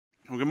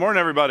Well, good morning,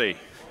 everybody.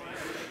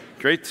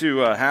 Great to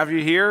have you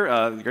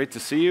here. Great to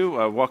see you.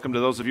 Welcome to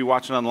those of you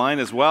watching online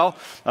as well.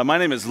 My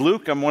name is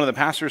Luke. I'm one of the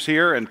pastors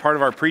here and part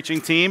of our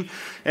preaching team.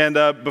 And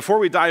before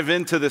we dive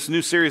into this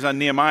new series on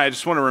Nehemiah, I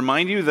just want to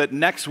remind you that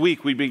next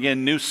week we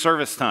begin new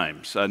service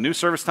times. New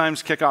service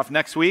times kick off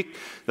next week.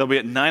 They'll be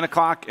at 9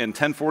 o'clock and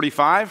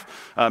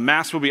 10:45.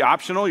 Masks will be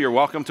optional. You're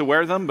welcome to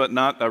wear them, but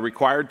not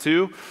required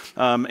to.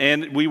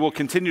 And we will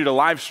continue to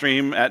live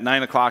stream at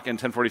 9 o'clock and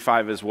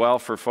 10:45 as well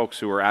for folks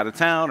who are out of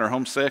town or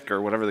homesick or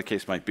whatever the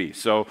case might be.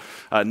 So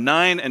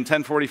 9 and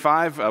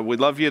 10:45, we'd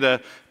love you to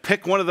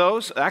pick one of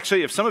those.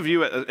 Actually, if some of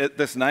you at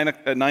this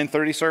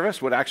 9:30 service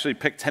would actually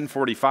pick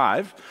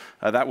 10:45,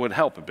 that would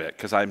help a bit,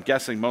 because I'm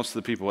guessing most of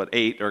the people at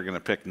 8 are going to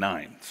pick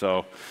 9.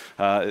 So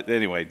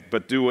anyway,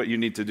 but do what you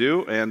need to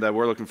do, and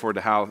we're looking forward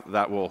to how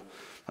that will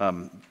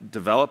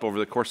develop over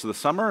the course of the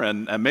summer,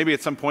 and maybe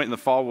at some point in the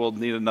fall we'll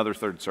need another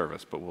third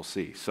service, but we'll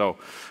see. So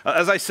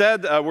as I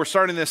said, we're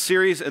starting this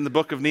series in the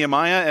book of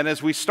Nehemiah, and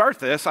as we start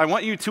this, I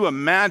want you to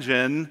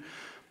imagine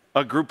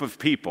a group of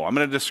people. I'm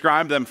going to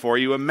describe them for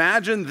you.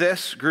 Imagine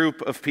this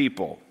group of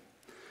people.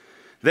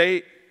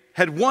 They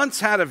had once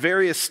had a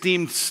very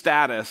esteemed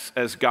status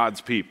as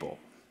God's people.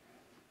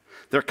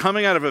 They're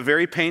coming out of a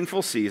very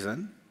painful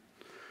season.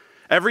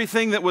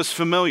 Everything that was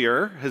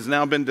familiar has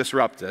now been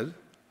disrupted.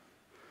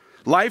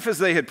 Life as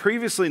they had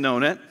previously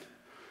known it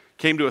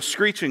came to a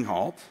screeching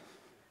halt.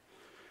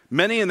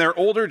 Many in their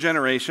older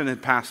generation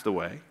had passed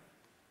away.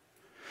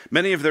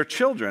 Many of their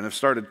children have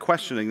started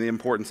questioning the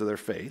importance of their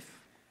faith.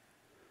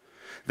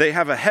 They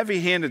have a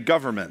heavy-handed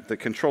government that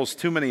controls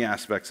too many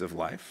aspects of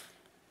life.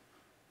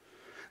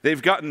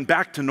 They've gotten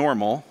back to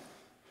normal,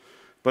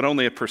 but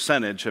only a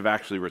percentage have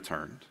actually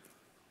returned.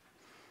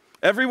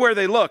 Everywhere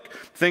they look,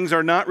 things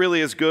are not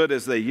really as good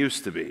as they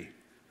used to be.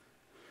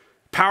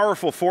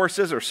 Powerful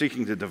forces are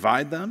seeking to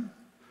divide them.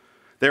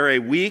 They're a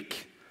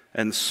weak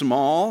and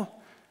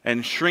small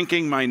and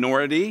shrinking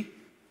minority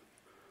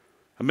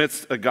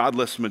amidst a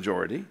godless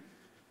majority.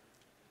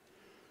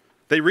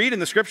 They read in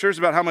the scriptures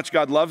about how much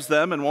God loves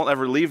them and won't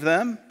ever leave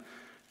them,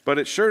 but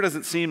it sure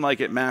doesn't seem like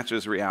it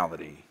matches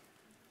reality.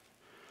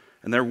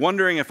 And they're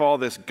wondering if all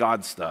this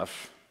God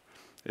stuff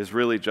is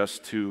really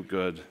just too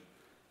good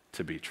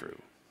to be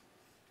true.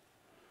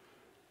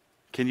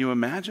 Can you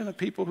imagine a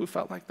people who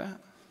felt like that?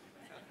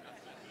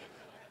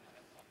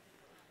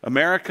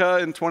 America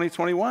in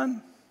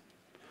 2021?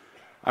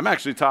 I'm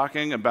actually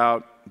talking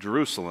about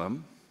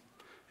Jerusalem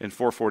in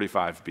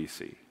 445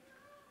 BC.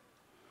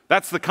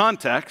 That's the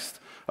context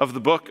of the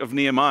book of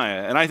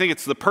Nehemiah. And I think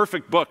it's the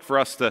perfect book for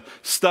us to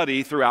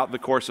study throughout the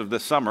course of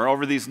this summer.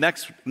 Over these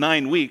next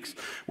 9 weeks,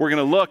 we're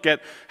going to look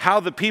at how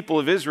the people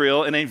of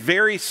Israel, in a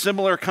very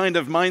similar kind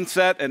of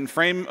mindset and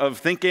frame of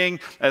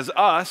thinking as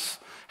us,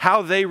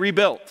 how they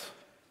rebuilt.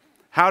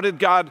 How did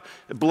God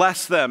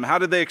bless them? How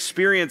did they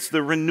experience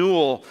the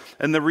renewal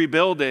and the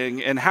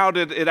rebuilding? And how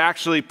did it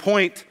actually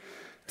point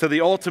to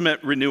the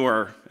ultimate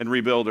renewer and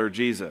rebuilder,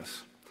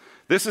 Jesus?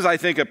 This is, I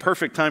think, a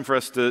perfect time for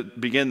us to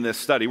begin this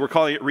study. We're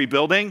calling it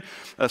Rebuilding,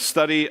 a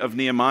study of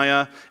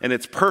Nehemiah, and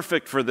it's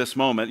perfect for this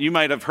moment. You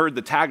might have heard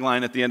the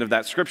tagline at the end of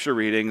that scripture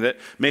reading that,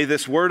 "May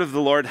this word of the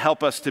Lord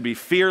help us to be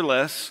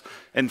fearless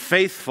and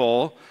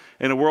faithful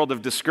in a world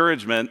of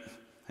discouragement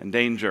and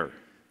danger."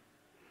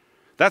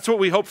 That's what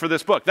we hope for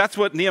this book. That's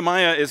what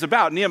Nehemiah is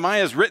about.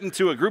 Nehemiah is written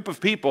to a group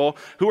of people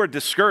who are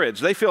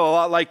discouraged. They feel a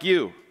lot like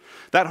you.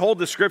 That whole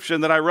description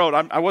that I wrote,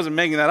 I wasn't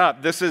making that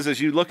up. This is, as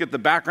you look at the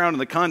background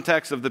and the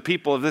context of the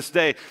people of this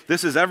day,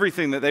 this is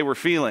everything that they were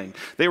feeling.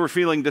 They were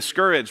feeling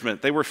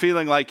discouragement. They were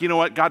feeling like, you know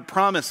what, God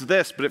promised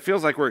this, but it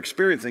feels like we're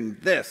experiencing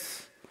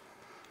this.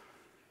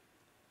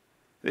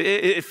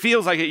 It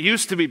feels like it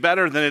used to be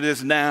better than it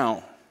is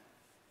now.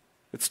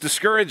 It's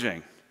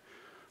discouraging.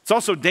 It's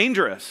also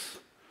dangerous.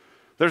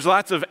 There's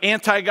lots of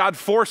anti-God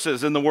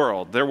forces in the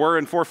world. There were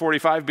in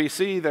 445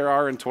 BC, there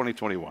are in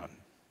 2021.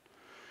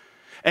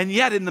 And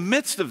yet, in the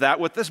midst of that,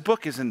 what this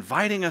book is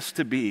inviting us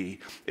to be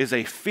is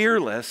a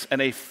fearless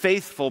and a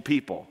faithful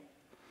people.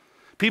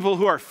 People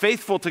who are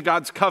faithful to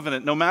God's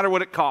covenant, no matter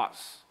what it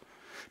costs.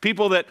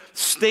 People that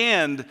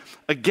stand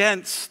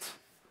against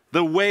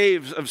the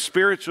waves of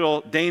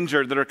spiritual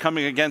danger that are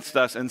coming against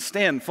us and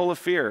stand full of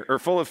fear, or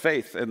full of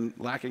faith and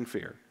lacking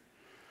fear.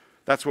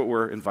 That's what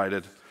we're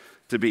invited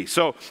to be.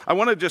 So I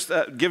want to just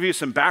give you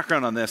some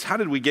background on this. How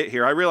did we get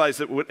here? I realize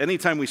that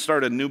anytime we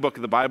start a new book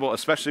of the Bible,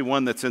 especially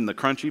one that's in the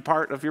crunchy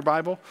part of your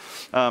Bible,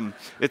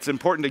 it's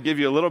important to give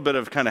you a little bit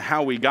of kind of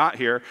how we got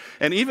here.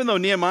 And even though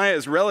Nehemiah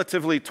is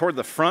relatively toward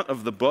the front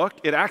of the book,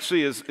 it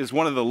actually is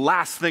one of the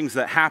last things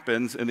that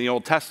happens in the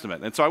Old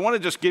Testament. And so I want to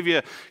just give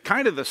you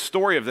kind of the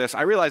story of this.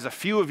 I realize a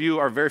few of you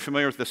are very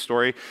familiar with this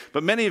story,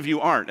 but many of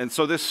you aren't. And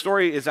so this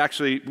story is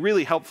actually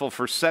really helpful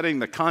for setting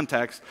the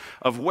context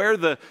of where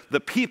the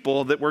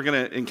people that we're going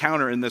to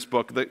encounter in this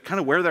book, kind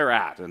of where they're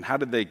at and how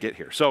did they get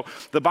here. So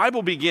the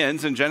Bible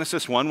begins in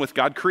Genesis 1 with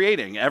God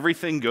creating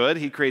everything good.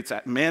 He creates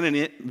man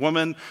and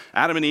woman,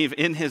 Adam and Eve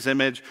in his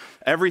image.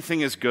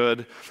 Everything is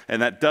good,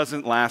 and that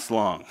doesn't last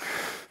long.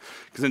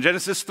 Because in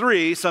Genesis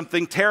 3,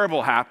 something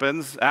terrible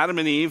happens. Adam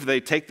and Eve, they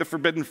take the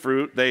forbidden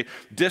fruit. They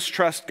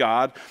distrust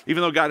God.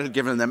 Even though God had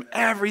given them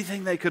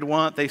everything they could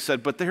want, they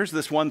said, but there's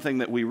this one thing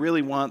that we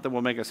really want that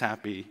will make us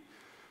happy.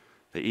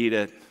 They eat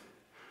it.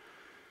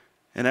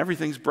 And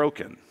everything's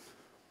broken.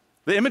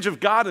 The image of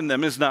God in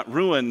them is not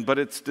ruined, but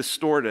it's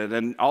distorted.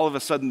 And all of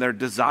a sudden, their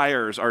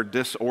desires are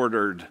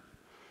disordered.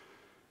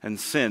 And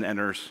sin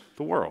enters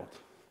the world.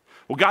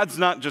 Well, God's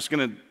not just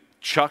going to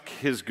chuck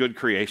his good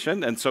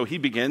creation, and so he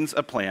begins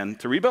a plan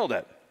to rebuild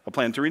it, a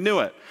plan to renew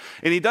it.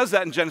 And he does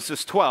that in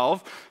Genesis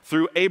 12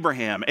 through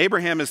Abraham.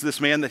 Abraham is this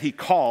man that he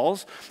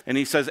calls, and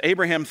he says,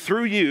 Abraham,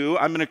 through you,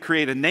 I'm going to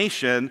create a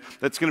nation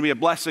that's going to be a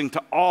blessing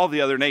to all the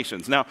other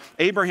nations. Now,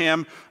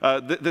 Abraham,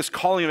 this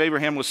calling of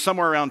Abraham was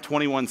somewhere around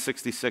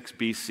 2166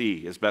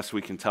 BC, as best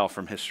we can tell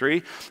from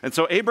history. And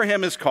so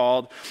Abraham is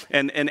called,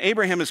 and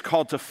Abraham is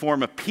called to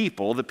form a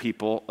people, the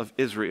people of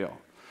Israel.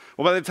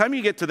 Well, by the time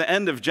you get to the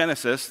end of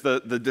Genesis, the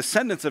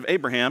descendants of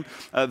Abraham,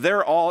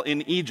 they're all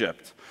in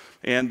Egypt.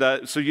 And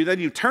so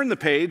you turn the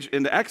page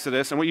into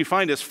Exodus, and what you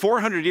find is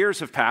 400 years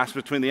have passed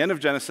between the end of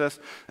Genesis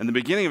and the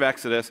beginning of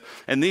Exodus,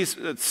 and these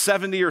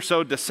 70 or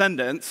so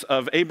descendants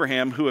of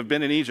Abraham who have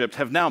been in Egypt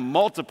have now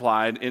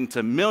multiplied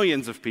into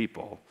millions of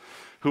people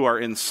who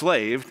are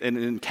enslaved and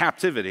in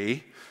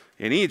captivity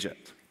in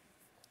Egypt.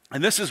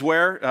 And this is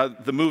where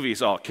the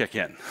movies all kick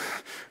in,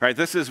 right?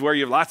 This is where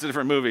you have lots of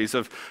different movies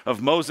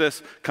of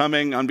Moses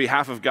coming on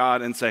behalf of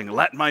God and saying,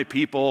 let my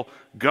people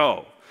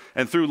go.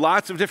 And through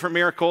lots of different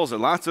miracles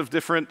and lots of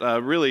different,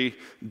 really,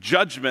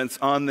 judgments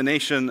on the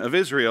nation of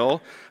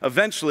Israel,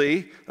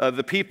 eventually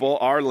the people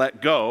are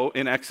let go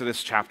in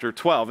Exodus chapter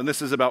 12. And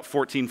this is about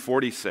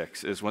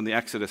 1446 is when the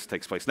Exodus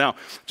takes place. Now,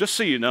 just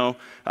so you know,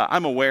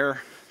 I'm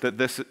aware that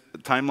this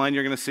timeline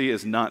you're going to see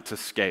is not to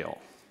scale.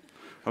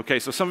 Okay,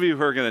 so some of you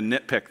who are going to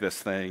nitpick this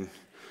thing,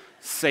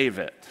 save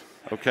it,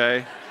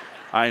 okay?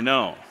 I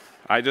know.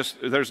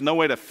 There's no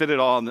way to fit it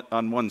all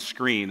on one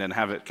screen and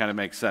have it kind of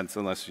make sense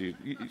unless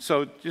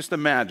so just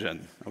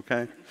imagine,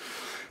 okay?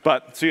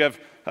 But, so you have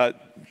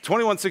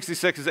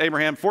 2166 is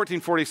Abraham,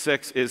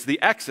 1446 is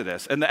the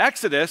Exodus. And the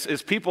Exodus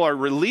is people are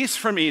released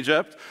from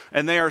Egypt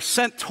and they are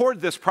sent toward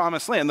this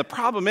promised land. The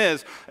problem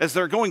is, as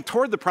they're going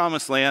toward the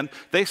promised land,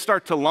 they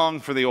start to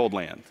long for the old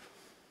land.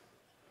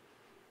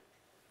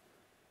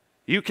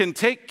 You can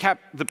take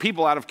the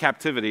people out of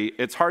captivity.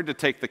 It's hard to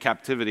take the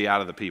captivity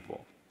out of the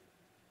people.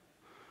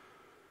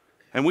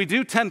 And we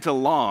do tend to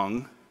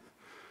long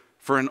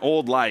for an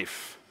old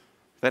life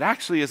that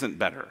actually isn't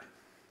better.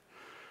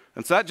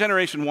 And so that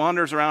generation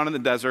wanders around in the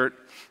desert.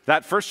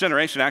 That first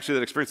generation actually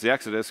that experienced the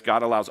Exodus,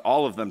 God allows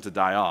all of them to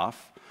die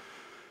off.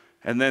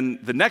 And then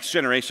the next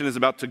generation is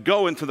about to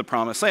go into the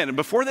promised land. And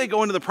before they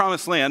go into the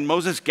promised land,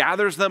 Moses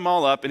gathers them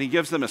all up and he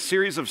gives them a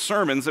series of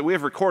sermons that we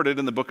have recorded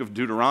in the book of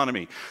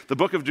Deuteronomy. The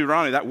book of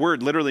Deuteronomy, that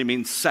word literally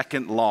means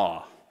second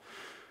law.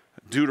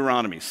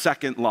 Deuteronomy,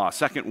 second law,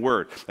 second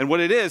word. And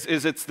what it is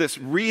it's this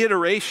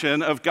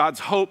reiteration of God's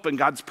hope and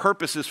God's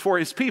purposes for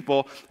his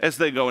people as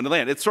they go into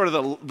land. It's sort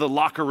of the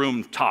locker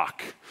room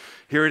talk.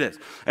 Here it is.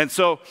 And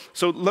so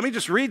let me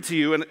just read to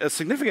you a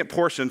significant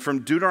portion from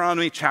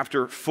Deuteronomy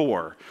chapter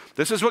 4.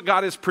 This is what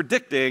God is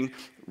predicting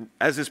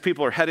as his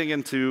people are heading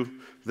into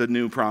the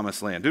new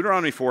promised land.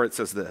 Deuteronomy 4, it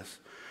says this: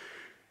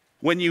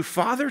 when you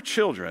father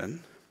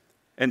children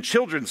and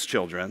children's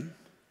children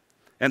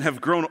and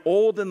have grown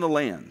old in the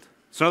land,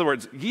 so in other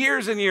words,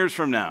 years and years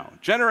from now,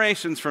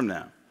 generations from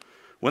now,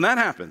 when that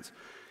happens,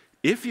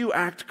 if you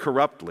act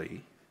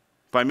corruptly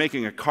by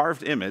making a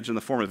carved image in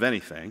the form of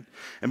anything,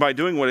 and by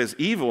doing what is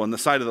evil in the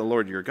sight of the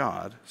Lord your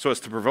God, so as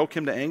to provoke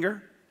him to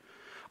anger,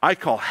 I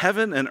call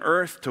heaven and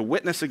earth to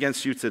witness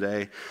against you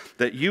today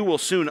that you will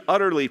soon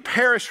utterly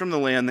perish from the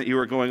land that you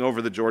are going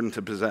over the Jordan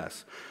to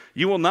possess.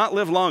 You will not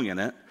live long in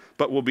it,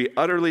 but will be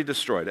utterly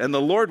destroyed. And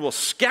the Lord will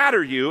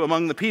scatter you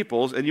among the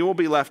peoples, and you will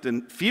be left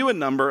few in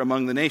number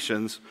among the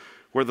nations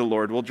where the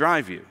Lord will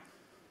drive you.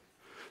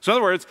 So in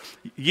other words,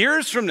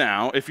 years from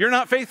now, if you're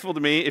not faithful to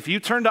me, if you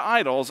turn to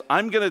idols,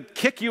 I'm going to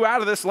kick you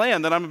out of this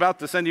land that I'm about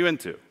to send you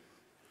into.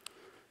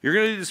 You're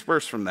going to be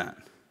dispersed from that.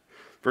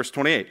 Verse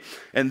 28,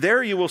 and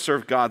there you will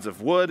serve gods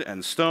of wood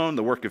and stone,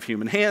 the work of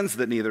human hands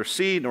that neither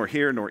see, nor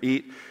hear, nor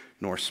eat,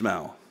 nor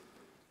smell.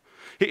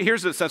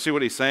 Here's essentially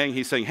what he's saying.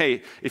 He's saying,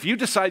 hey, if you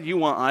decide you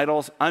want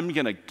idols, I'm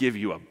going to give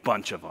you a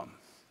bunch of them.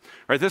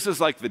 Right, this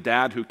is like the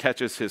dad who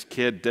catches his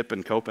kid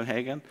dipping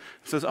Copenhagen.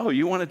 He says, oh,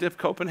 you want to dip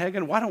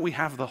Copenhagen? Why don't we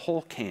have the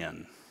whole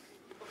can?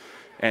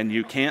 And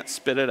you can't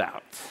spit it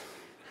out.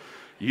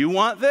 You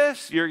want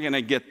this? You're going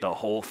to get the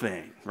whole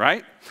thing,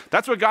 right?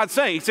 That's what God's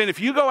saying. He's saying, if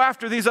you go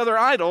after these other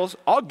idols,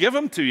 I'll give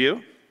them to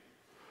you.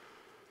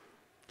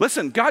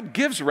 Listen, God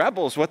gives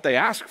rebels what they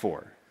ask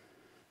for.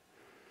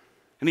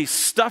 And he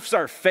stuffs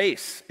our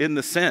face in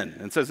the sin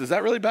and says, is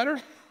that really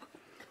better?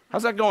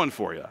 How's that going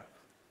for you?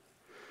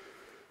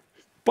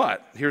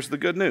 But here's the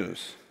good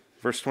news,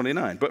 verse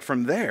 29. But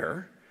from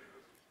there,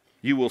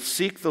 you will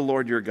seek the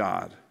Lord your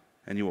God,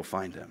 and you will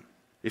find him.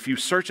 if you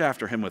search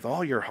after him with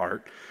all your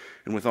heart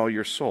and with all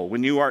your soul.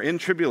 When you are in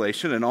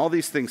tribulation and all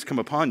these things come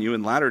upon you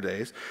in latter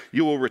days,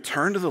 you will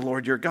return to the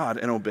Lord your God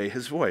and obey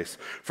his voice.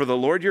 For the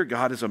Lord your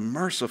God is a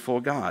merciful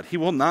God. He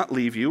will not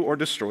leave you or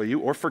destroy you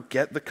or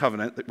forget the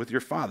covenant with your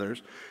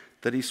fathers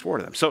that he swore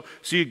to them. So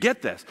you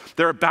get this.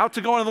 They're about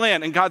to go into the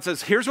land, and God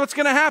says, here's what's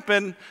going to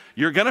happen.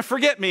 You're going to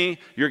forget me.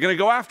 You're going to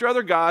go after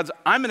other gods.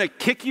 I'm going to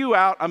kick you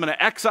out. I'm going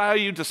to exile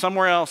you to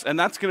somewhere else, and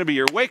that's going to be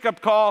your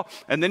wake-up call,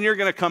 and then you're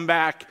going to come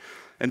back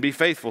and be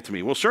faithful to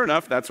me. Well, sure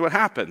enough, that's what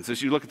happens.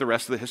 As you look at the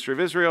rest of the history of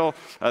Israel,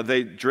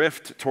 they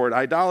drift toward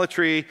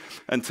idolatry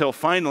until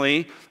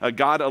finally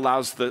God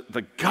allows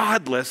the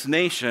godless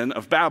nation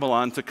of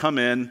Babylon to come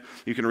in.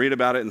 You can read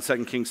about it in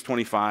 2 Kings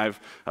 25.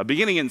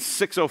 Beginning in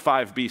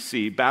 605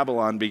 BC,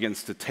 Babylon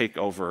begins to take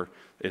over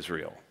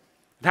Israel.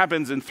 It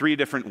happens in 3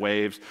 different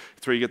waves.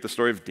 That's where you get the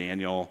story of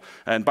Daniel.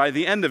 And by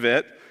the end of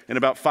it, in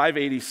about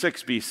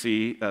 586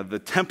 BC, the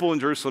temple in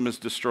Jerusalem is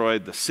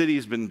destroyed, the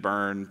city's been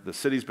burned, the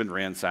city's been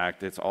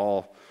ransacked, it's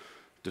all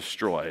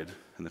destroyed,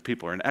 and the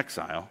people are in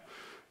exile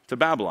to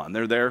Babylon.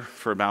 They're there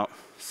for about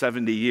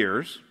 70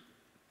 years.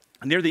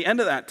 And near the end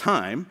of that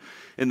time,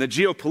 in the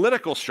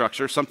geopolitical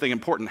structure, something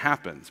important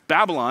happens.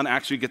 Babylon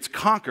actually gets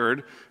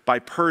conquered by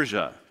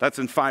Persia. That's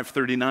in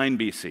 539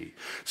 BC.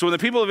 So when the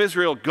people of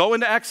Israel go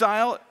into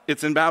exile,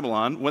 it's in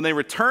Babylon. When they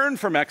return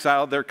from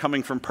exile, they're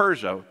coming from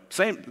Persia.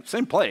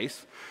 Same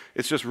place.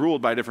 It's just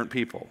ruled by different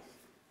people.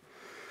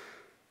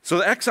 So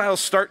the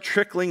exiles start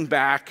trickling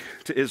back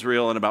to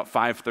Israel in about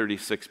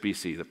 536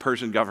 BC. The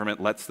Persian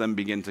government lets them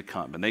begin to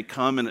come. And they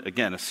come in,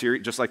 again,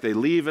 just like they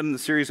leave in a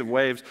series of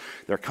waves,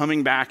 they're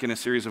coming back in a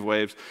series of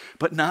waves.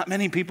 But not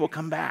many people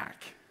come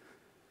back.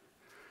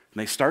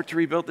 And they start to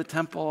rebuild the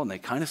temple, and they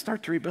kind of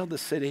start to rebuild the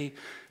city,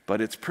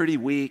 but it's pretty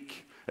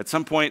weak. At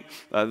some point,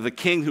 the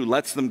king who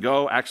lets them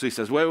go actually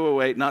says,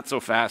 wait, not so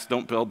fast,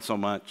 don't build so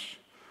much.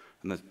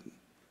 And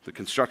the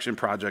construction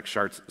project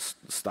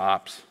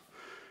stops.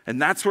 And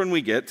that's when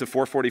we get to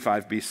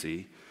 445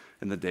 BC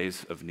in the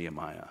days of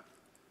Nehemiah.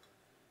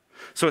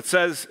 So it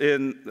says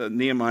in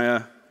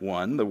Nehemiah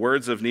 1, the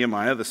words of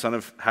Nehemiah, the son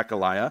of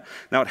Hakaliah.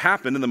 Now it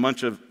happened in the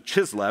month of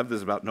Chislev, this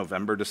is about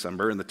November,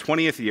 December, in the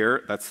 20th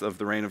year, that's of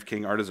the reign of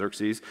King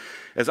Artaxerxes,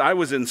 as I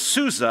was in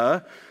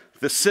Susa,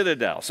 the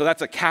citadel. So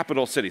that's a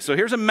capital city. So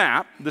here's a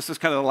map. This is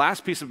kind of the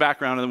last piece of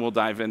background, and then we'll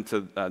dive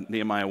into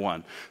Nehemiah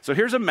 1. So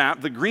here's a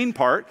map. The green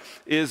part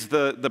is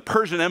the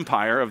Persian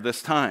Empire of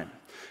this time.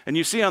 And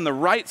you see on the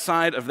right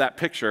side of that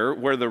picture,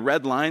 where the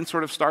red line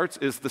sort of starts,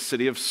 is the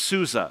city of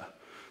Susa.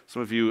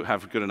 Some of you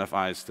have good enough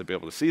eyes to be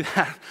able to see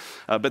that.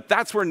 But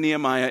that's where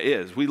Nehemiah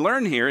is. We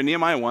learn here in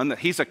Nehemiah 1 that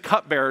he's a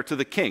cupbearer to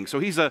the king. So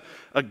he's a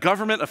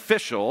government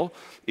official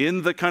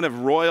in the kind of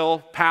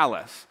royal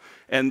palace.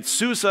 And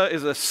Susa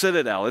is a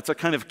citadel. It's a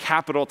kind of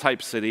capital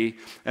type city.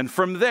 And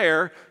from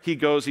there, he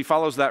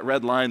follows that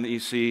red line that you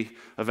see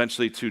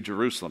eventually to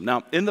Jerusalem.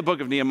 Now, in the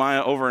book of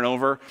Nehemiah, over and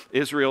over,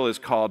 Israel is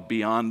called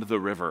beyond the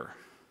river.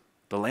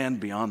 The land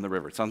beyond the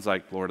river. It sounds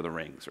like Lord of the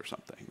Rings or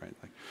something, right?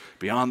 Like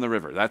beyond the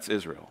river, that's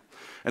Israel.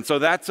 And so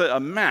that's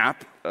a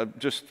map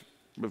just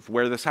of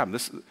where this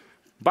happened.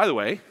 By the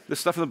way,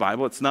 this stuff in the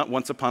Bible, it's not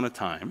once upon a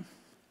time.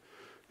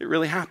 It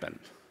really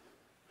happened.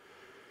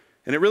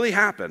 And it really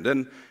happened.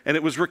 And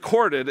it was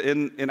recorded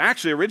in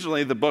actually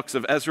originally the books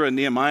of Ezra and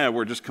Nehemiah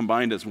were just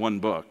combined as one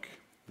book.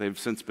 They've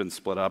since been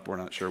split up. We're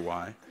not sure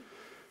why.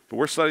 But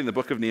we're studying the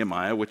book of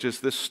Nehemiah, which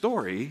is this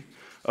story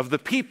of the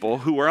people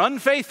who were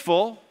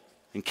unfaithful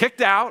and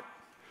kicked out,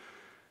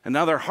 and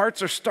now their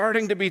hearts are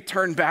starting to be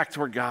turned back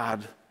toward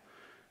God,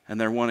 and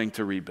they're wanting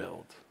to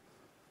rebuild.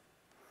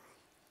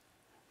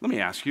 Let me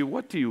ask you,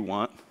 what do you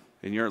want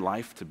in your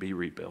life to be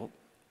rebuilt?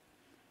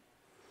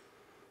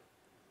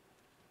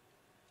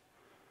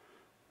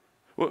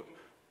 Well,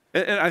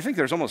 and I think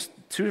there's almost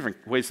 2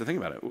 different ways to think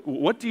about it.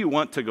 What do you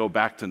want to go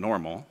back to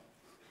normal?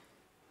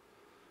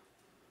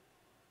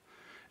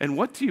 And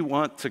what do you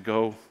want to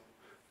go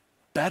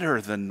better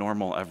than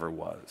normal ever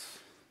was?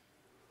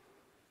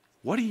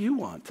 What do you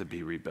want to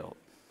be rebuilt?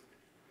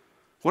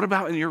 What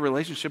about in your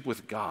relationship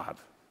with God?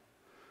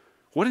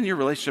 What in your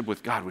relationship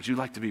with God would you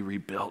like to be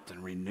rebuilt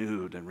and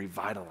renewed and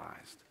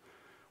revitalized?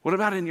 What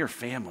about in your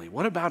family?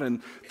 What about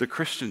in the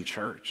Christian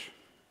church?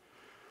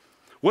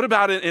 What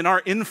about in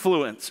our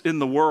influence in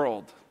the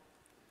world?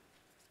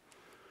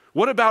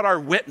 What about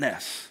our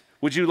witness?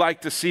 Would you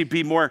like to see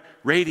be more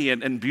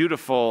radiant and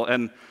beautiful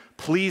and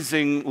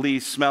pleasingly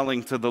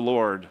smelling to the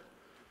Lord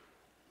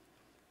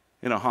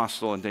in a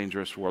hostile and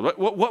dangerous world?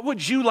 What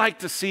would you like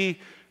to see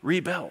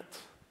rebuilt?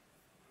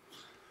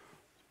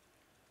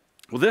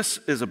 Well, this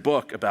is a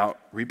book about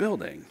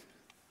rebuilding.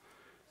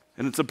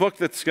 And it's a book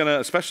that's going to,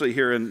 especially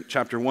here in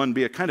chapter 1,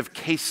 be a kind of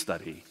case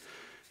study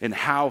in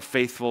how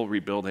faithful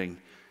rebuilding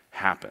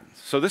happens.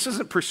 So this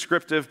isn't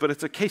prescriptive, but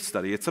it's a case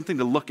study. It's something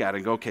to look at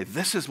and go, okay,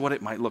 this is what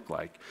it might look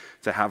like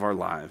to have our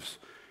lives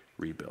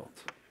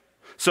rebuilt.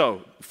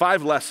 So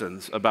 5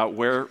 lessons about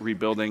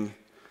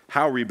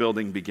how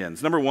rebuilding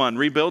begins. Number 1,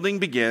 rebuilding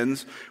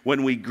begins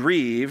when we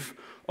grieve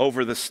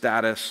over the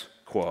status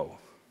quo.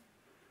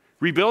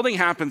 Rebuilding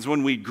happens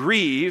when we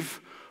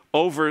grieve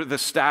over the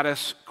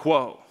status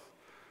quo.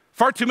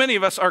 Far too many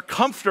of us are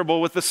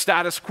comfortable with the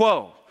status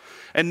quo.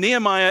 And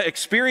Nehemiah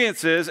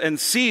experiences and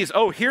sees,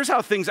 oh, here's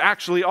how things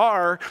actually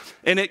are,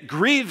 and it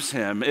grieves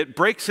him. It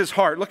breaks his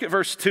heart. Look at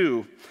verse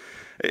 2.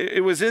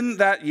 It was in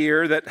that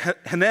year that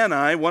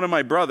Hanani, one of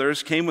my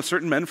brothers, came with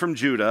certain men from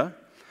Judah,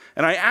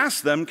 and I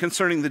asked them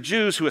concerning the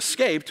Jews who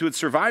escaped, who had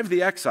survived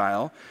the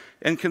exile,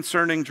 and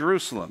concerning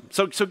Jerusalem.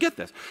 So get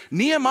this.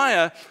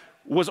 Nehemiah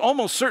was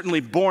almost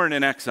certainly born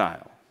in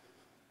exile.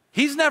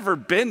 He's never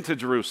been to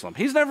Jerusalem.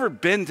 He's never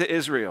been to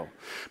Israel.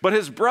 But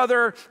his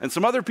brother and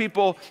some other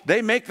people,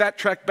 they make that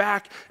trek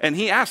back, and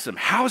he asks them,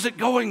 how's it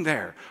going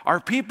there?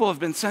 Our people have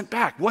been sent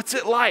back. What's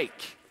it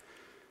like?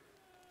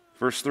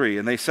 Verse 3,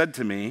 and they said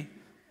to me,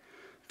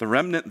 the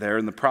remnant there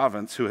in the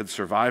province who had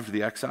survived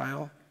the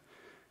exile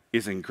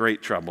is in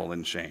great trouble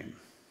and shame.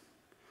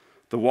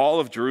 The wall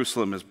of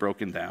Jerusalem is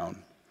broken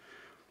down,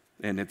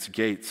 and its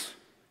gates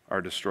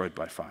are destroyed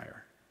by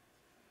fire.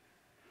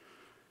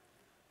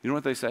 You know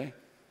what they say?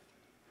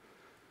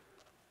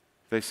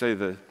 They say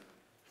the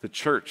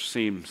church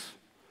seems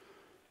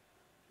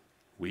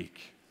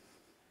weak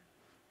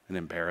and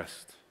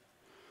embarrassed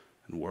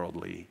and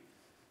worldly.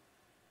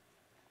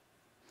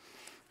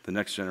 The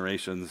next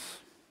generation's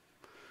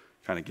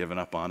kind of given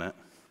up on it.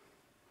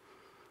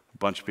 A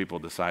bunch of people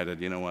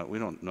decided, you know what, we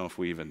don't know if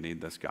we even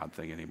need this God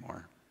thing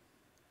anymore.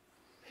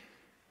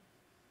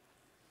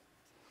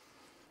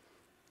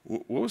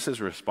 What was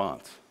his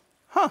response?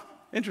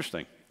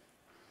 Interesting.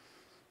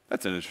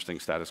 That's an interesting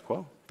status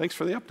quo. Thanks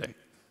for the update.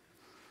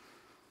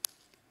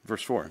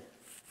 Verse 4,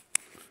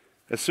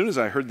 as soon as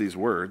I heard these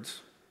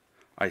words,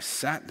 I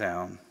sat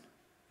down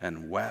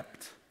and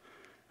wept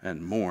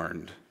and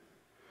mourned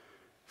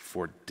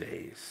for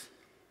days.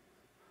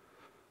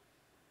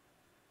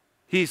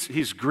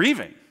 He's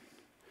grieving.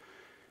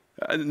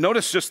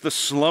 Notice just the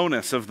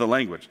slowness of the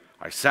language.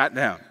 I sat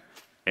down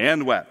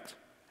and wept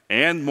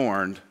and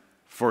mourned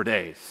for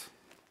days.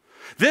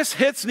 This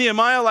hits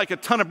Nehemiah like a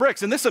ton of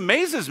bricks, and this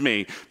amazes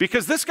me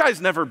because this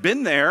guy's never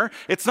been there.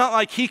 It's not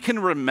like he can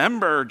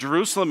remember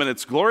Jerusalem in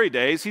its glory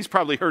days. He's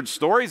probably heard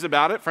stories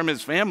about it from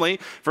his family,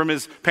 from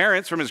his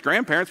parents, from his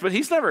grandparents, but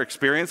he's never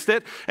experienced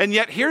it. And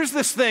yet here's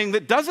this thing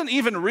that doesn't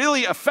even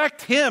really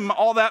affect him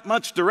all that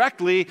much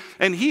directly,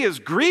 and he is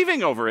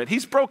grieving over it.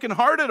 He's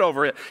brokenhearted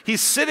over it.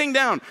 He's sitting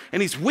down,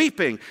 and he's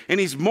weeping, and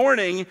he's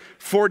mourning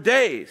for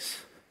days.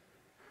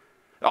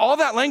 All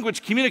that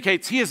language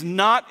communicates he is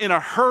not in a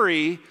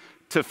hurry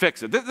to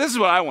fix it. This is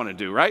what I want to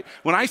do, right?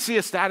 When I see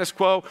a status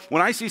quo,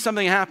 when I see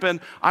something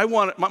happen, I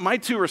want my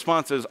two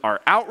responses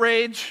are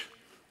outrage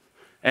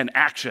and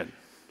action.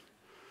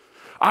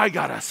 I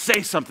gotta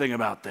say something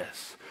about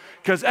this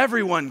because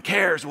everyone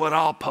cares what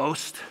I'll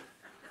post.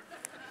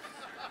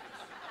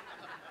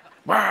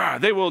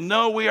 They will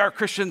know we are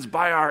Christians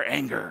by our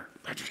anger.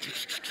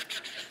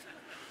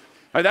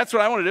 Right, that's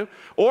what I want to do.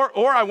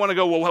 Or I want to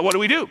go, well, what do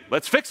we do?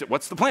 Let's fix it.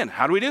 What's the plan?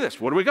 How do we do this?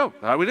 Where do we go?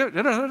 How do we do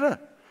it?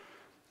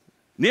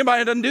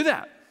 Nehemiah doesn't do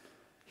that.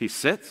 He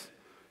sits,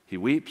 he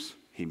weeps,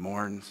 he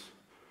mourns,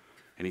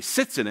 and he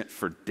sits in it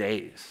for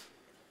days.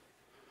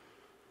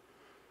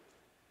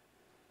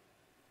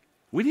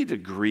 We need to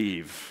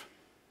grieve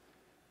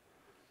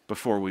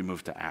before we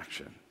move to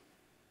action.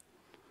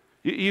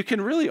 You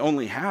can really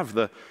only have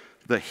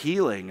the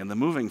healing and the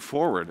moving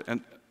forward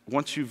and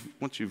once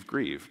you've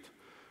grieved.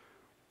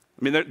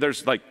 I mean,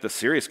 there's like the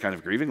serious kind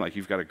of grieving, like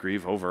you've got to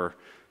grieve over,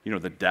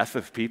 the death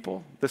of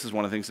people. This is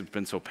one of the things that's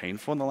been so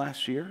painful in the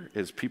last year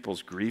is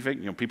people's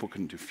grieving. People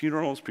couldn't do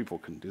funerals, people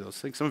couldn't do those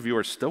things. Some of you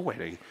are still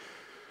waiting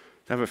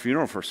to have a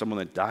funeral for someone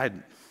that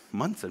died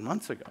months and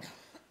months ago.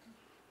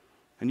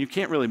 And you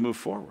can't really move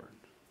forward.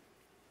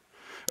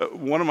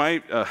 One of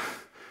my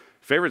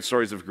favorite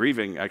stories of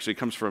grieving actually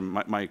comes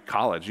from my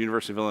college,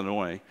 University of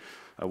Illinois.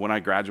 When I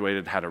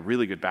graduated, had a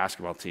really good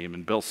basketball team,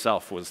 and Bill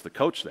Self was the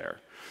coach there.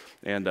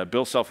 And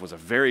Bill Self was a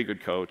very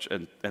good coach,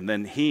 and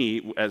then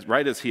he,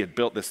 right as he had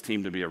built this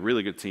team to be a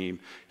really good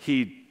team,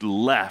 he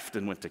left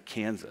and went to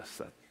Kansas.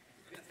 That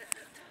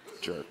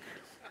jerk.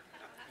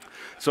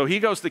 So he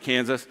goes to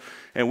Kansas,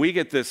 and we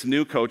get this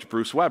new coach,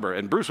 Bruce Weber.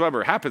 And Bruce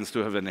Weber happens to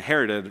have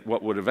inherited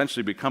what would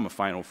eventually become a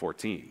Final Four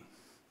team.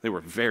 They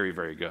were very,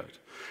 very good.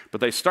 But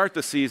they start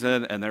the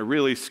season, and they're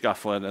really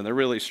scuffling, and they're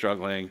really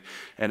struggling,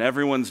 and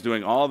everyone's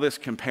doing all this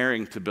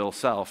comparing to Bill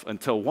Self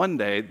until one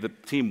day the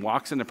team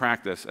walks into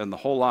practice, and the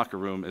whole locker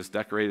room is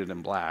decorated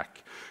in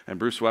black, and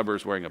Bruce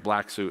Weber's wearing a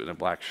black suit and a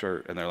black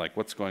shirt, and they're like,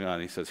 what's going on?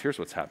 And he says, here's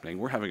what's happening.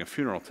 We're having a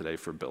funeral today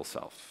for Bill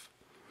Self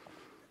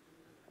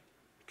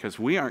because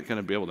we aren't going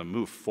to be able to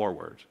move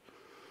forward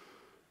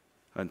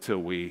until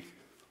we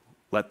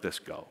let this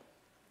go.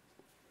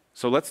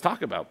 So let's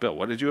talk about Bill.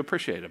 What did you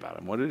appreciate about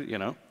him? What did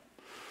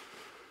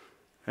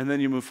and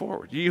then you move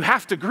forward. You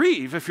have to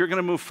grieve if you're going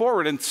to move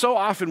forward, and so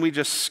often we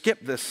just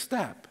skip this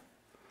step.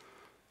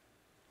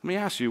 Let me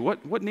ask you,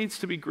 what needs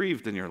to be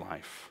grieved in your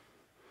life?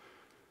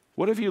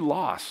 What have you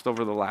lost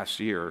over the last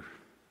year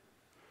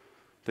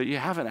that you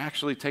haven't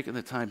actually taken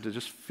the time to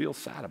just feel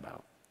sad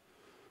about,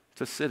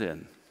 to sit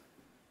in,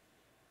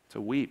 to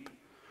weep,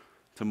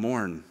 to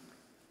mourn,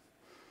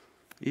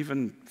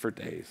 even for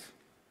days.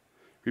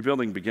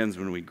 Rebuilding begins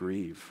when we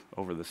grieve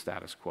over the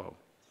status quo.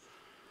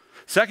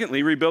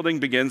 Secondly, rebuilding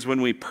begins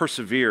when we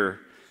persevere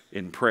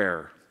in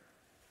prayer.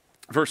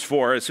 Verse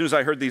 4, as soon as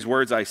I heard these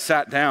words, I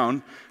sat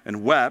down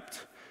and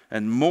wept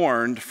and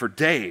mourned for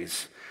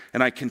days.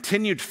 And I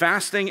continued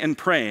fasting and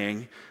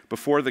praying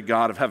before the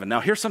God of heaven.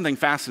 Now, here's something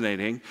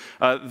fascinating.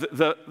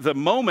 The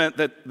moment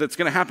that's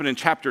going to happen in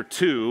chapter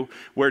 2,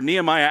 where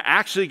Nehemiah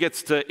actually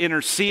gets to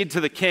intercede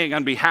to the king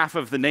on behalf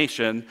of the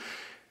nation,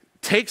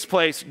 takes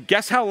place,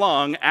 guess how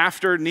long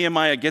after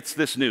Nehemiah gets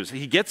this news?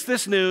 He gets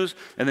this news,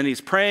 and then he's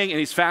praying and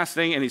he's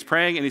fasting and he's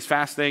praying and he's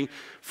fasting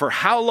for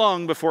how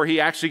long before he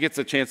actually gets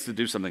a chance to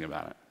do something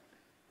about it?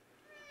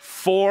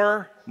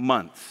 4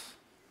 months.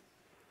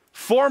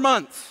 4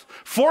 months.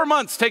 4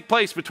 months take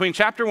place between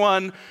chapter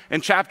 1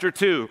 and chapter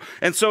 2.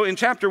 And so in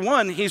chapter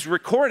 1, he's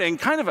recording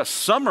kind of a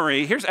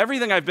summary. Here's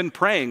everything I've been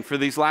praying for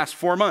these last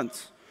 4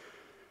 months.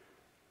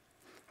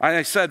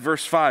 I said,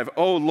 verse 5,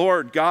 "O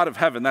Lord God of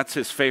heaven," that's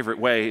his favorite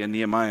way in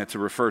Nehemiah to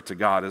refer to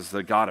God as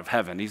the God of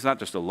heaven. He's not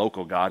just a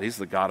local God, he's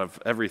the God of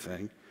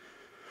everything.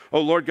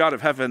 "O Lord God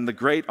of heaven, the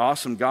great,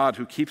 awesome God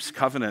who keeps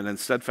covenant and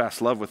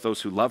steadfast love with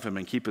those who love him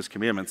and keep his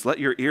commandments, let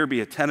your ear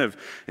be attentive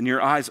and your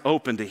eyes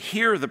open to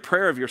hear the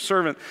prayer of your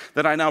servant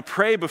that I now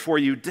pray before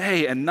you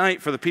day and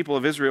night for the people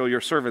of Israel, your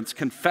servants,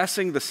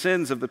 confessing the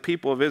sins of the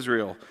people of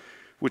Israel,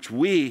 which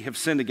we have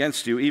sinned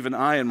against you, even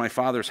I and my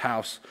father's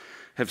house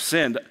have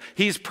sinned."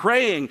 He's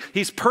praying,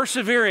 he's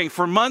persevering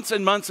for months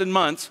and months and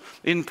months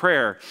in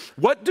prayer.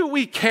 What do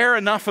we care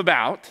enough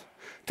about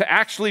to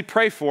actually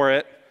pray for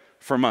it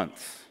for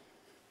months?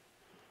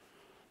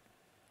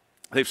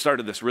 They've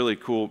started this really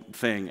cool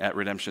thing at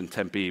Redemption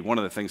Tempe. One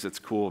of the things that's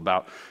cool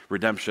about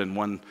Redemption,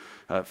 one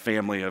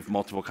family of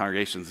multiple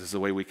congregations, is the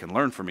way we can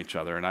learn from each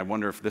other. And I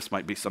wonder if this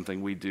might be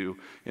something we do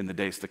in the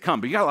days to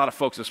come. But you got a lot of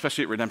folks,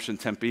 especially at Redemption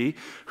Tempe,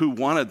 who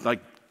want to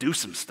do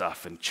some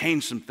stuff and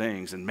change some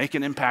things and make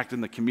an impact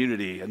in the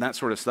community and that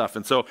sort of stuff.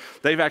 And so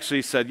they've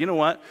actually said, you know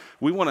what?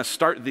 We want to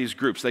start these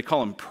groups. They call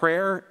them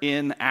prayer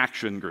in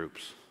action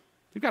groups.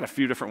 You've got a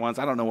few different ones.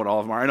 I don't know what all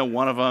of them are. I know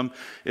one of them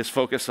is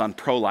focused on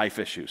pro-life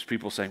issues.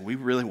 People saying, we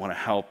really want to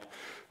help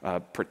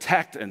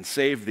protect and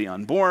save the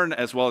unborn,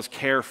 as well as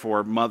care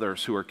for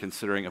mothers who are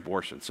considering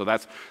abortion. So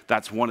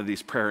that's one of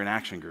these prayer in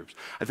action groups.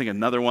 I think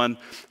another one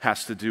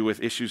has to do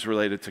with issues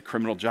related to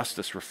criminal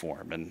justice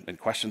reform and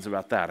questions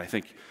about that.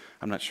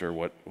 I'm not sure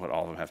what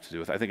all of them have to do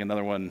with. I think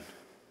another one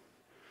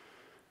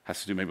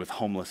has to do maybe with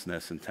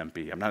homelessness in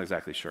Tempe. I'm not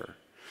exactly sure.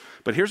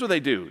 But here's what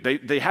they do.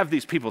 They have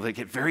these people that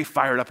get very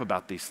fired up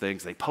about these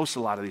things. They post a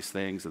lot of these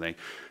things, and they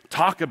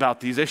talk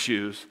about these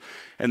issues.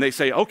 And they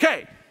say,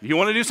 okay, you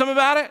want to do something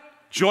about it?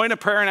 Join a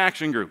prayer and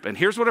action group. And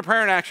here's what a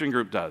prayer and action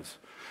group does.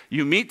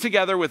 You meet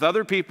together with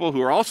other people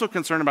who are also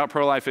concerned about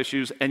pro-life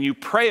issues, and you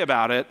pray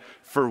about it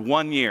for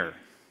 1 year.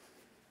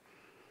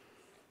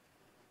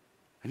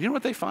 And you know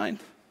what they find?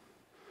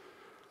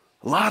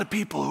 A lot of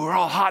people who are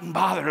all hot and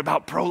bothered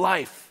about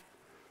pro-life.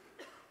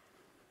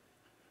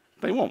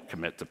 They won't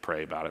commit to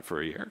pray about it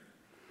for a year.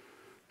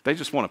 They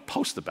just want to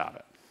post about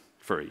it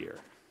for a year.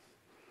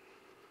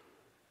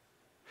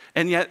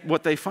 And yet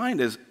what they find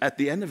is at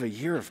the end of a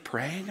year of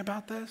praying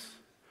about this,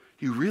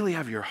 you really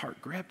have your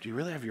heart gripped. You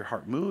really have your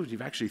heart moved.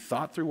 You've actually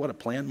thought through what a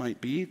plan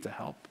might be to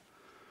help.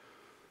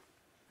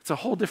 It's a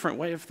whole different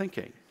way of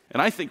thinking.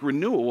 And I think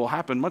renewal will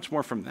happen much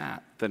more from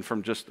that than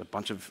from just a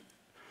bunch of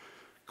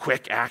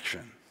quick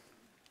action.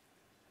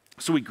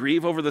 So we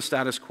grieve over the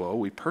status quo.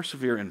 We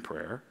persevere in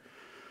prayer.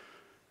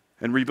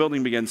 And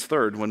rebuilding begins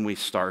third when we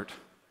start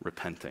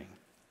repenting.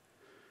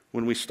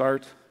 When we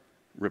start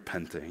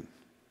repenting.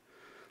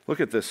 Look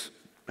at this,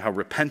 how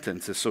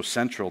repentance is so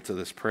central to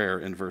this prayer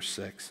in verse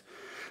 6.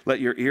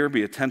 Let your ear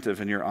be attentive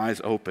and your eyes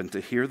open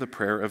to hear the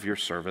prayer of your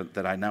servant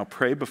that I now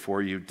pray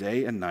before you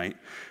day and night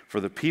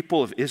for the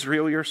people of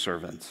Israel, your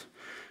servants,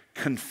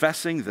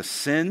 confessing the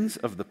sins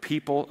of the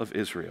people of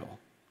Israel,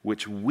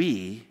 which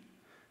we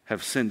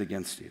have sinned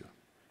against you.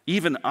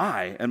 Even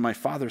I and my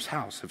father's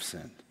house have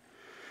sinned.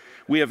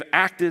 We have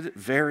acted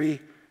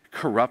very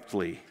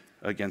corruptly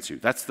against you.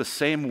 That's the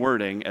same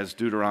wording as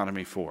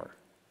Deuteronomy 4.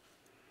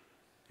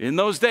 In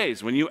those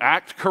days, when you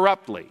act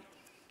corruptly,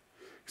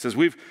 it says,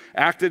 we've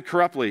acted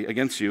corruptly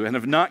against you and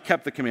have not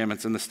kept the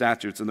commandments and the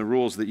statutes and the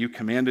rules that you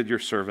commanded your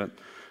servant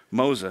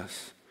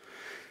Moses.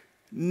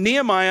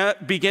 Nehemiah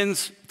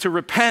begins to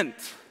repent,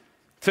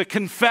 to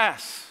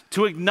confess,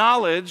 to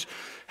acknowledge,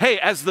 hey,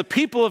 as the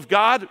people of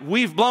God,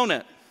 we've blown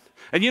it.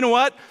 And you know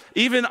what?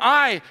 Even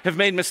I have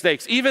made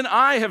mistakes. Even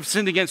I have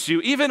sinned against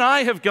you. Even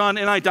I have gone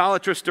in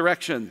idolatrous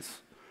directions.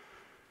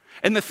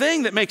 And the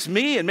thing that makes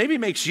me and maybe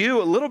makes you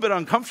a little bit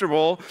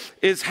uncomfortable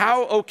is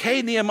how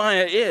okay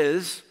Nehemiah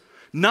is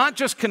not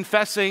just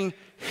confessing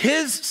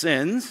his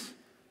sins,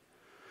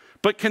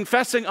 but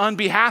confessing on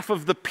behalf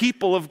of the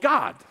people of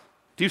God.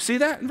 Do you see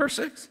that in verse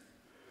 6?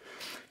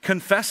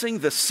 Confessing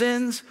the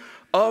sins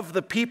of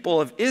the people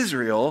of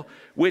Israel,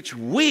 which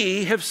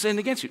we have sinned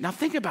against you. Now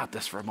think about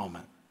this for a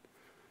moment.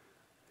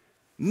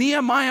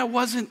 Nehemiah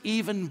wasn't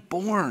even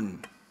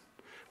born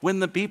when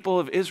the people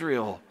of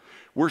Israel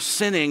were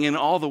sinning in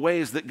all the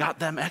ways that got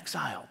them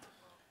exiled.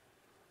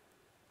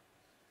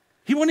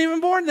 He wasn't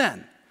even born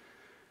then.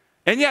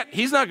 And yet,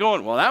 he's not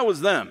going, well, that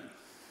was them.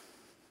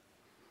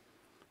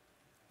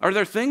 Are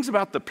there things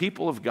about the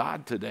people of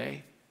God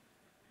today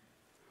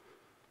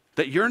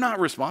that you're not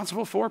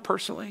responsible for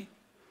personally,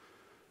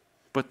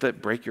 but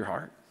that break your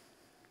heart?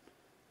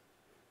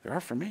 There are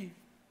for me.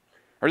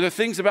 Are there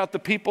things about the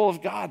people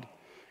of God,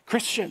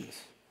 Christians,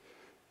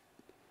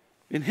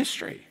 in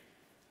history?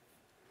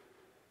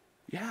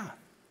 Yeah.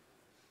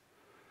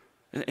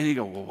 And you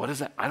go, well, what is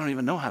that? I don't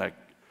even know how to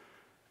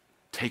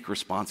take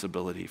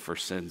responsibility for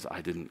sins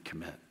I didn't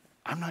commit.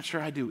 I'm not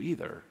sure I do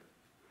either.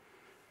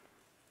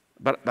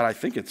 But I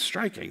think it's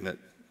striking that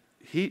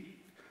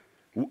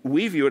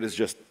we view it as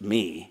just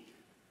me.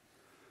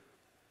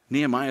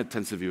 Nehemiah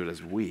tends to view it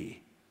as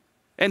we.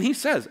 And he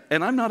says,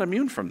 and I'm not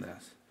immune from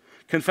this,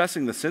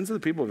 confessing the sins of the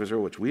people of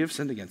Israel which we have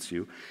sinned against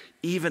you,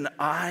 even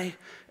I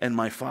and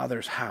my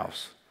father's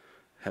house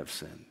have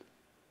sinned.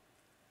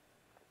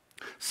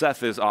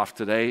 Seth is off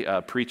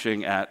today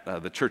preaching at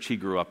the church he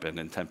grew up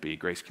in Tempe,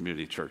 Grace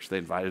Community Church. They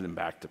invited him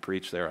back to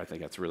preach there. I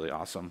think that's really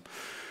awesome.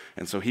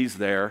 And so he's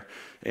there.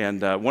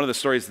 And one of the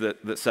stories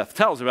that Seth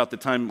tells about the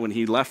time when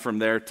he left from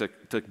there to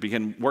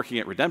begin working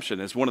at Redemption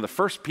is one of the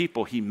first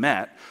people he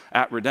met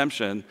at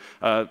Redemption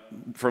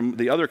from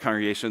the other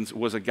congregations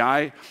was a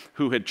guy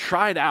who had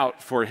tried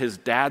out for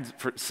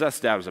Seth's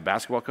dad was a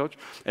basketball coach.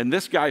 And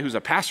this guy who's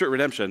a pastor at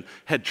Redemption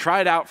had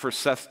tried out for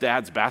Seth's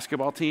dad's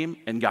basketball team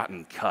and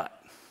gotten cut.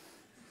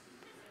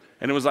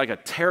 And it was like a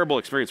terrible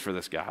experience for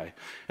this guy.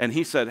 And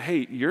he said,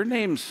 hey, your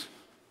name's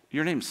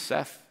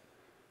Seth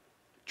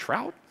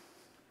Trout?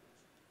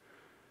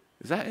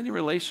 Is that any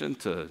relation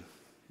to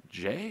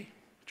Jay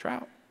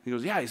Trout? He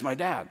goes, yeah, he's my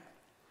dad.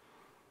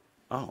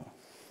 Oh.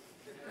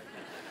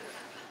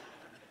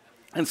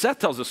 And Seth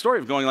tells the story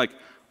of going like,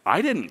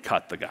 I didn't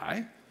cut the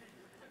guy,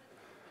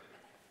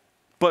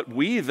 but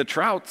we, the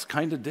Trouts,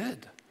 kind of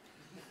did.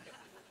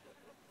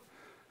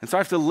 And so I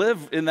have to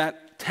live in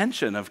that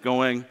tension of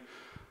going,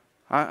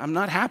 I'm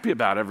not happy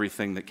about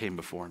everything that came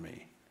before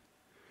me.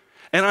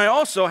 And I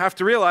also have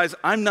to realize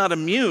I'm not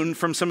immune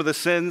from some of the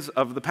sins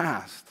of the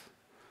past.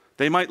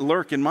 They might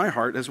lurk in my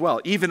heart as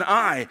well. Even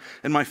I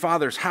and my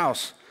father's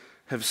house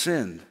have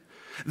sinned.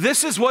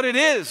 This is what it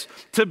is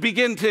to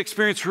begin to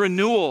experience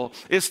renewal,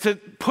 is to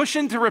push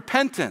into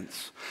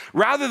repentance.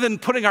 Rather than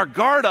putting our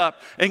guard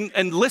up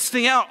and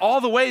listing out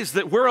all the ways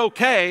that we're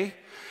okay,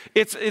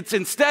 it's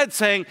instead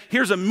saying,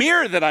 here's a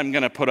mirror that I'm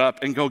going to put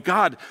up and go,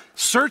 God,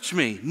 search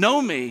me,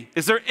 know me.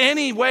 Is there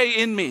any way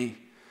in me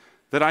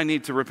that I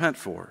need to repent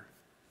for?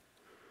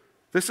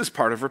 This is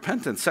part of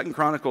repentance. 2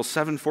 Chronicles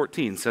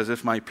 7:14 says,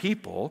 if my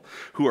people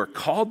who are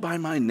called by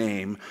my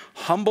name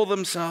humble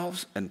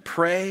themselves and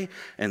pray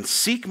and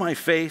seek my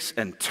face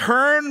and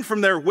turn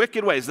from their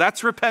wicked ways,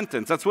 that's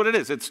repentance. That's what it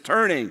is. It's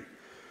turning.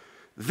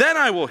 Then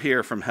I will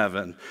hear from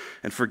heaven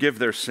and forgive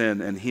their sin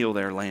and heal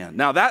their land.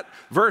 Now that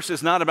verse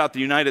is not about the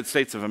United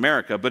States of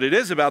America, but it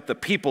is about the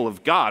people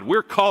of God.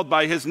 We're called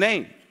by his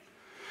name.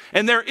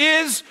 And there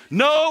is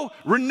no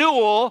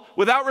renewal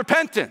without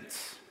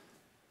repentance.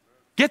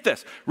 Get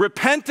this,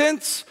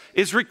 repentance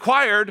is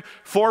required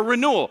for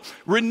renewal.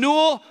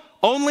 Renewal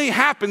only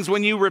happens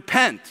when you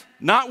repent,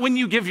 not when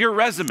you give your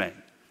resume.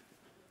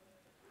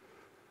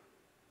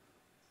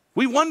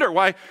 We wonder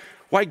why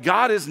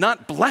God is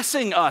not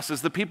blessing us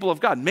as the people of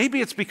God. Maybe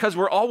it's because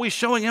we're always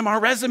showing him our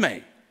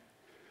resume.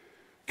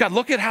 God,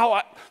 look at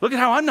how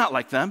I'm not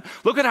like them.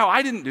 Look at how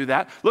I didn't do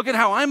that. Look at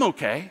how I'm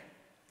okay.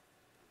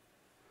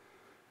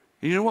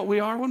 You know what we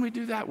are when we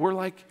do that? We're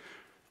like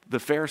the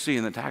Pharisee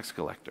and the tax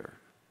collector,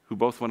 who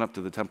both went up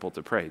to the temple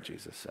to pray,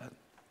 Jesus said.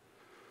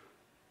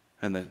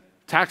 And the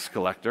tax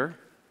collector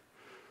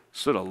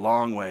stood a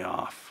long way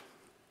off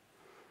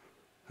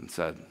and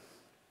said,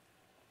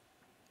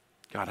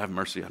 God, have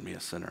mercy on me, a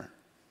sinner.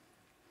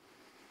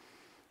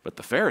 But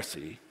the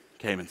Pharisee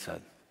came and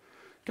said,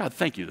 God,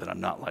 thank you that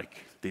I'm not like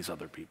these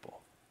other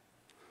people.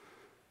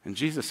 And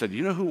Jesus said,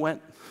 you know who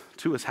went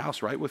to his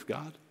house right with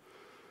God?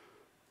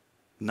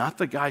 Not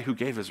the guy who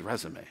gave his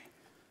resume,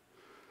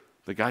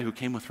 the guy who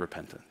came with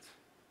repentance.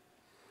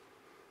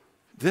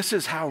 This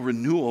is how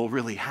renewal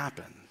really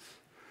happens,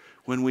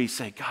 when we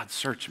say, God,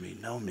 search me,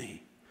 know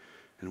me,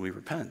 and we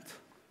repent.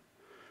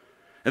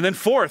 And then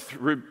fourth,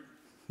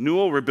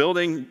 renewal,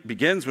 rebuilding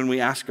begins when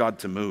we ask God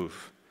to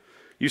move.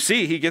 You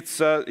see, he gets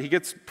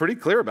pretty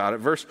clear about it.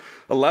 Verse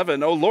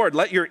 11, O Lord,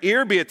 let your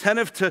ear be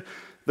attentive to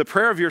the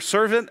prayer of your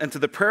servant and to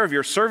the prayer of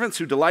your servants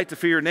who delight to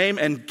fear your name,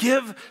 and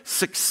give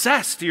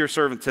success to your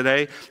servant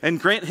today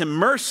and grant him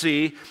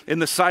mercy in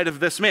the sight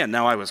of this man.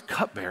 Now I was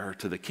cupbearer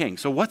to the king.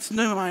 So what's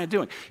Nehemiah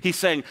doing? He's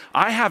saying,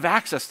 I have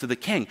access to the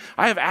king.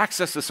 I have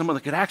access to someone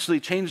that could actually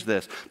change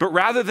this. But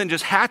rather than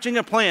just hatching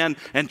a plan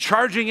and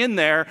charging in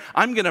there,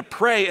 I'm going to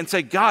pray and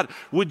say, God,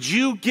 would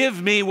you give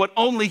me what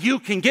only you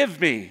can give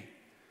me,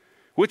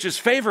 which is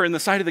favor in the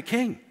sight of the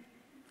king.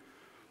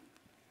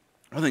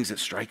 One of the things that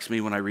strikes me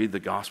when I read the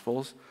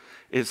Gospels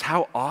is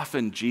how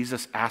often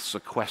Jesus asks a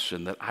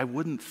question that I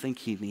wouldn't think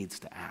he needs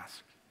to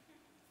ask.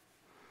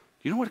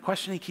 You know what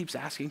question he keeps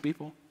asking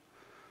people?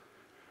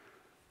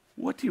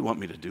 What do you want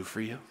me to do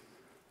for you?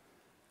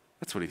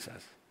 That's what he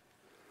says.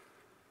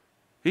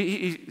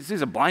 He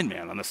sees a blind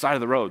man on the side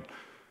of the road.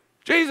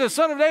 Jesus,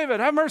 son of David,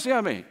 have mercy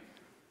on me.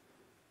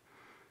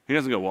 He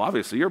doesn't go, well,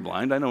 obviously you're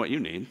blind. I know what you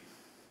need.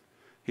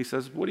 He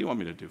says, what do you want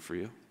me to do for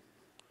you?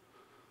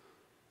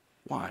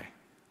 Why?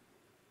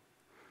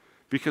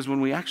 Because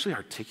when we actually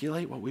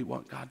articulate what we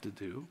want God to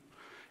do,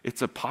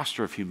 it's a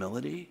posture of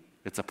humility.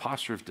 It's a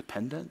posture of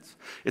dependence.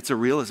 It's a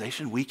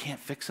realization we can't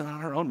fix it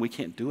on our own. We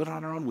can't do it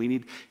on our own. We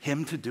need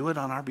him to do it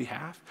on our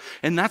behalf.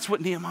 And that's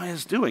what Nehemiah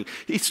is doing.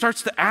 He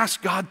starts to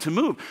ask God to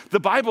move. The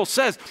Bible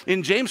says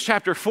in James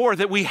chapter 4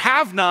 that we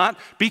have not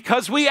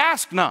because we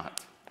ask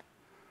not.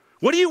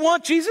 What do you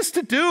want Jesus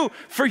to do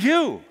for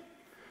you?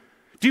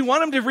 Do you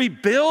want him to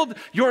rebuild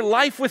your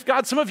life with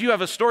God? Some of you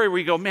have a story where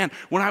you go, man,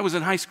 when I was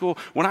in high school,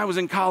 when I was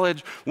in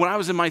college, when I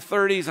was in my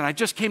 30s, and I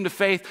just came to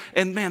faith,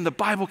 and man, the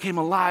Bible came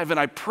alive, and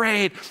I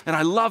prayed, and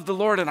I loved the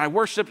Lord, and I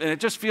worshiped, and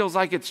it just feels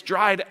like it's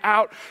dried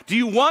out. Do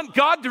you want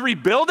God to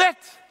rebuild it?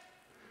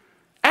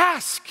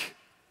 Ask.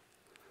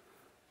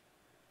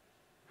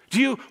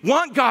 Do you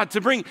want God to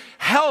bring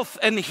health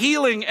and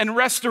healing and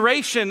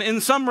restoration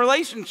in some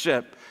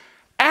relationship?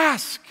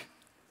 Ask.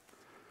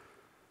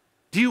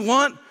 Do you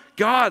want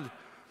God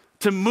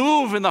to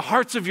move in the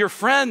hearts of your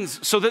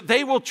friends so that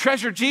they will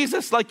treasure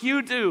Jesus like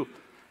you do?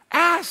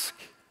 Ask.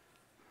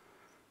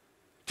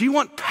 Do you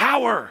want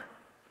power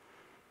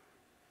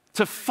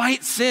to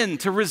fight sin,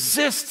 to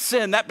resist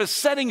sin, that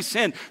besetting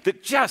sin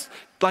that just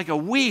like a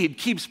weed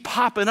keeps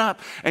popping up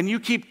and you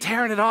keep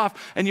tearing it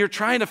off and you're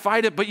trying to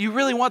fight it, but you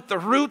really want the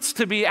roots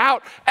to be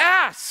out?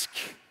 Ask.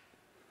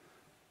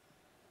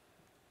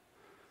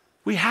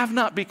 We have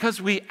not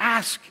because we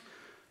ask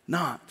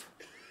not.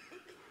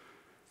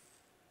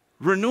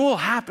 Renewal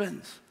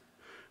happens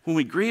when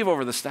we grieve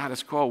over the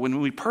status quo,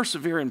 when we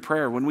persevere in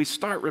prayer, when we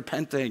start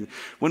repenting,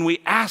 when we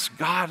ask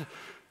God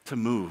to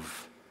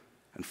move.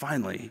 And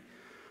finally,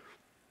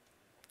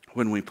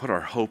 when we put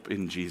our hope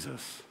in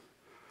Jesus,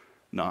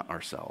 not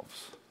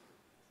ourselves.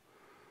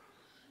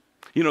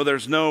 You know,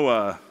 there's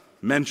no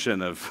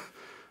mention of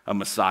a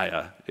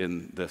Messiah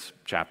in this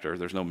chapter.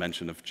 There's no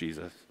mention of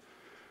Jesus.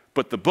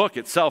 But the book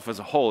itself as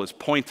a whole is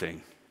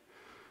pointing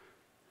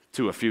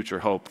to a future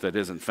hope that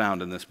isn't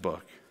found in this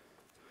book.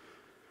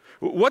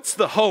 What's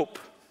the hope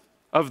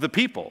of the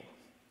people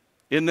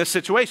in this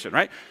situation,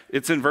 right?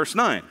 It's in verse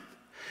 9.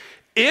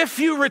 If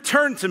you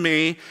return to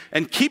me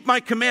and keep my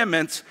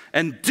commandments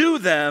and do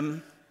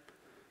them,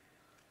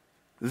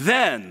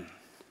 then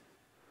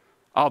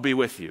I'll be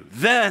with you.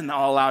 Then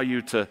I'll allow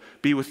you to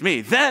be with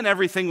me. Then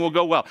everything will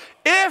go well.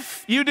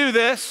 If you do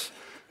this,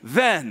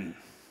 then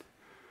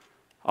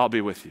I'll be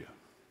with you.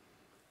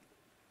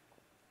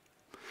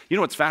 You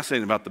know what's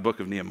fascinating about the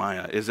book of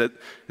Nehemiah is that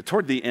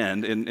toward the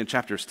end, in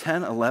chapters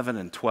 10, 11,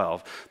 and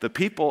 12, the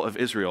people of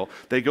Israel,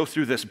 they go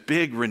through this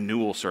big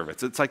renewal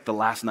service. It's like the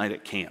last night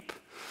at camp,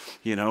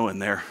 you know,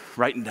 and they're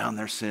writing down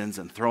their sins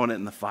and throwing it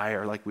in the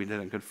fire like we did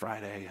on Good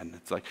Friday. And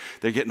it's like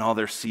they're getting all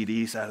their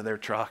CDs out of their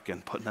truck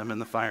and putting them in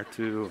the fire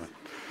too. And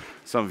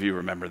some of you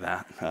remember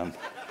that.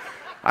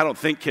 I don't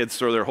think kids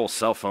throw their whole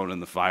cell phone in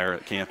the fire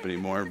at camp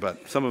anymore,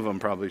 but some of them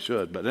probably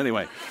should. But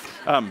anyway,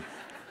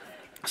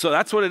 so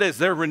that's what it is.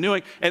 They're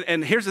renewing.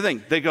 And here's the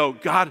thing. They go,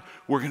 God,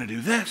 we're going to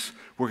do this.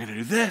 We're going to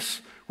do this.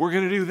 We're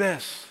going to do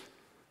this.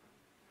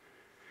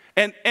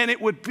 And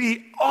it would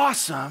be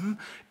awesome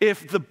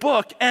if the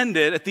book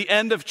ended at the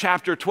end of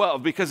chapter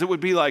 12, because it would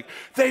be like,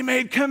 they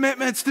made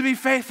commitments to be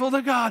faithful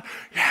to God.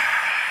 Yeah.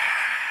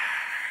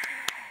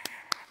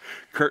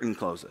 Curtain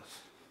closes.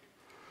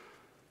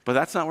 But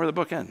that's not where the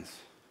book ends.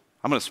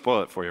 I'm going to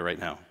spoil it for you right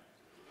now.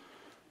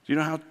 Do you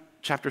know how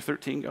chapter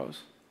 13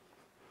 goes?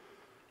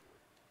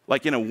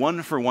 Like in a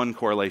one-for-one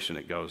correlation,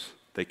 it goes,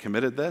 they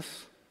committed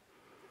this,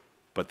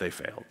 but they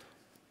failed.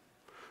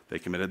 They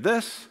committed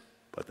this,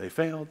 but they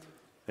failed.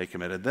 They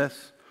committed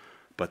this,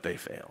 but they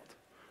failed.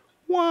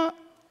 Wah,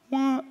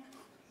 wah,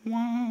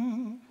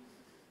 wah.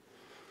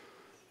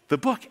 The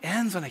book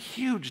ends on a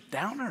huge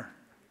downer.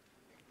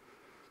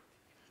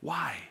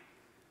 Why?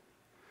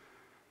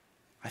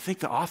 I think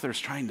the author is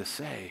trying to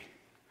say,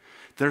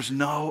 there's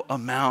no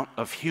amount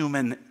of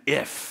human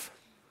if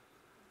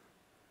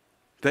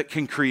that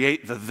can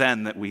create the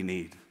then that we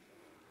need.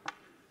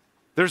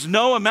 There's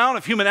no amount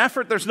of human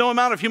effort, there's no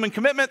amount of human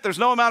commitment, there's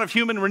no amount of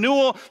human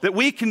renewal that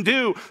we can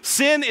do.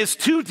 Sin is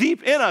too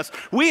deep in us.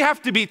 We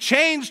have to be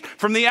changed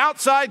from the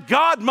outside.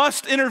 God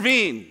must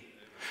intervene.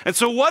 And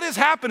so what is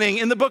happening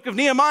in the book of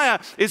Nehemiah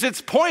is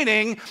it's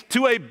pointing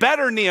to a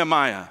better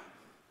Nehemiah.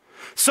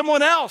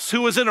 Someone else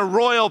who was in a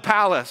royal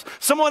palace,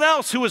 someone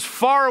else who was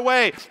far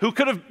away, who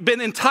could have been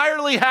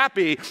entirely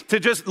happy to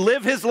just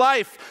live his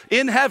life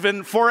in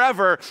heaven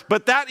forever.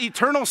 But that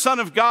eternal Son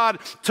of God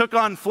took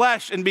on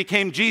flesh and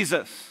became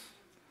Jesus.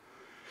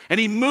 And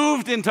he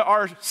moved into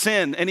our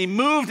sin, and he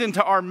moved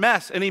into our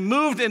mess, and he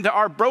moved into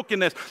our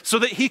brokenness so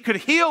that he could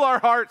heal our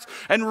hearts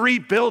and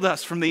rebuild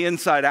us from the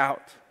inside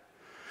out.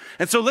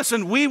 And so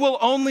listen, we will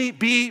only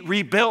be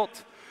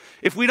rebuilt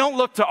if we don't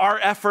look to our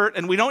effort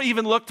and we don't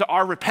even look to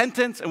our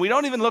repentance and we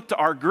don't even look to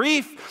our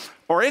grief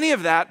or any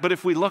of that, but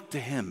if we look to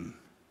him.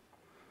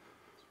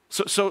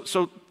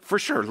 So for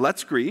sure,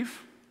 let's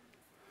grieve.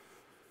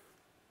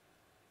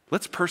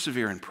 Let's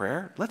persevere in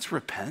prayer. Let's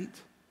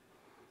repent.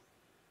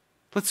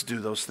 Let's do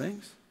those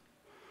things.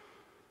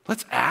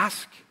 Let's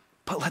ask,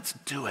 but let's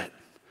do it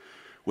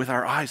with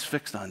our eyes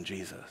fixed on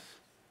Jesus,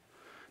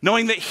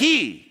 knowing that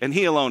he and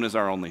he alone is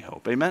our only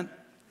hope. Amen?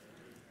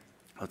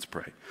 Let's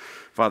pray.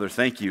 Father,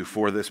 thank you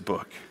for this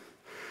book.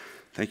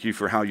 Thank you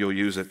for how you'll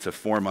use it to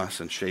form us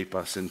and shape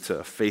us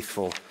into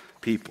faithful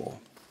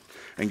people.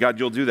 And God,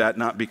 you'll do that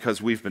not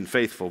because we've been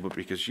faithful, but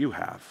because you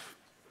have.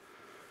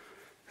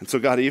 And so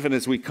God, even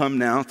as we come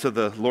now to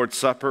the Lord's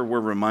Supper, we're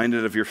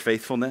reminded of your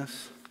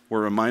faithfulness.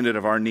 We're reminded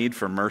of our need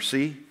for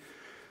mercy.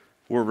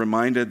 We're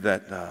reminded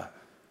that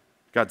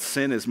God's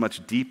sin is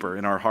much deeper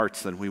in our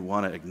hearts than we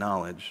want to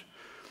acknowledge,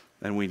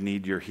 and we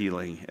need your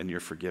healing and your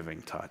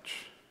forgiving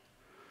touch.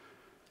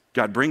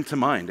 God, bring to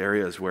mind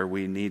areas where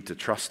we need to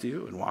trust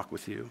you and walk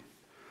with you.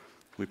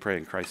 We pray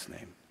in Christ's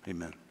name.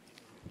 Amen.